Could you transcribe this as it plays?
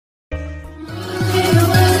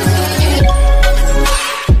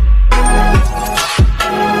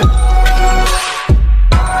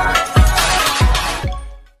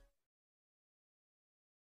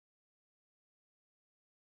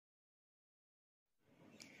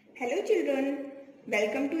Hello children,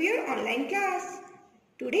 welcome to your online class.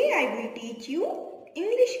 Today I will teach you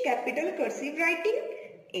English capital cursive writing.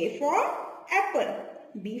 A for apple,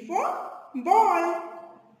 B for ball.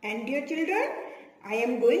 And dear children, I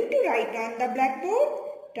am going to write on the blackboard.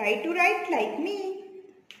 Try to write like me.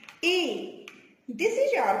 A. This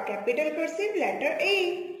is our capital cursive letter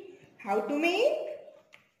A. How to make?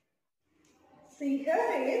 See,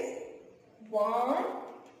 here is 1,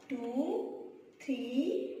 2,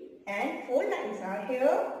 3 and 4 lines are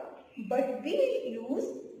here, but we will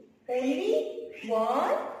use only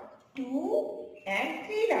 1, 2 and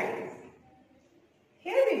 3 lines.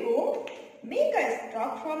 Here we go. Make a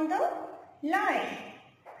stroke from the line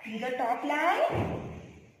to the top line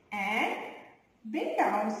and bring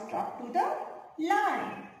down stroke to the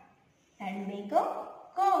line and make a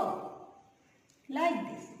curve like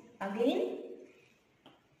this. Again.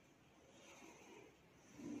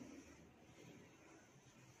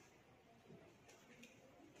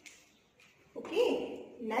 Okay,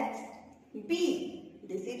 next B.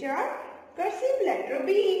 This is our cursive letter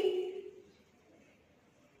B.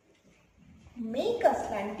 Make a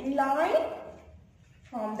slanting line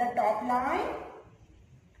from the top line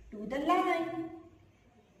to the line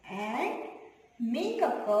and make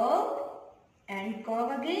a curve and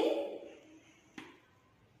curve again.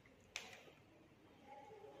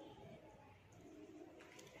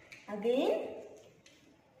 Again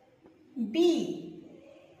B.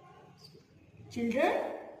 Children,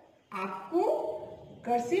 आपको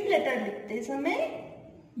cursive letter लिखते समय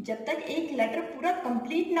जब तक एक letter पूरा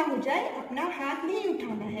complete ना हो जाए अपना हाथ नहीं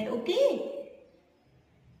उठाना है. Okay,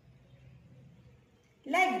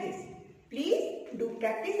 like this. Please do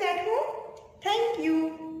practice at home. Thank you.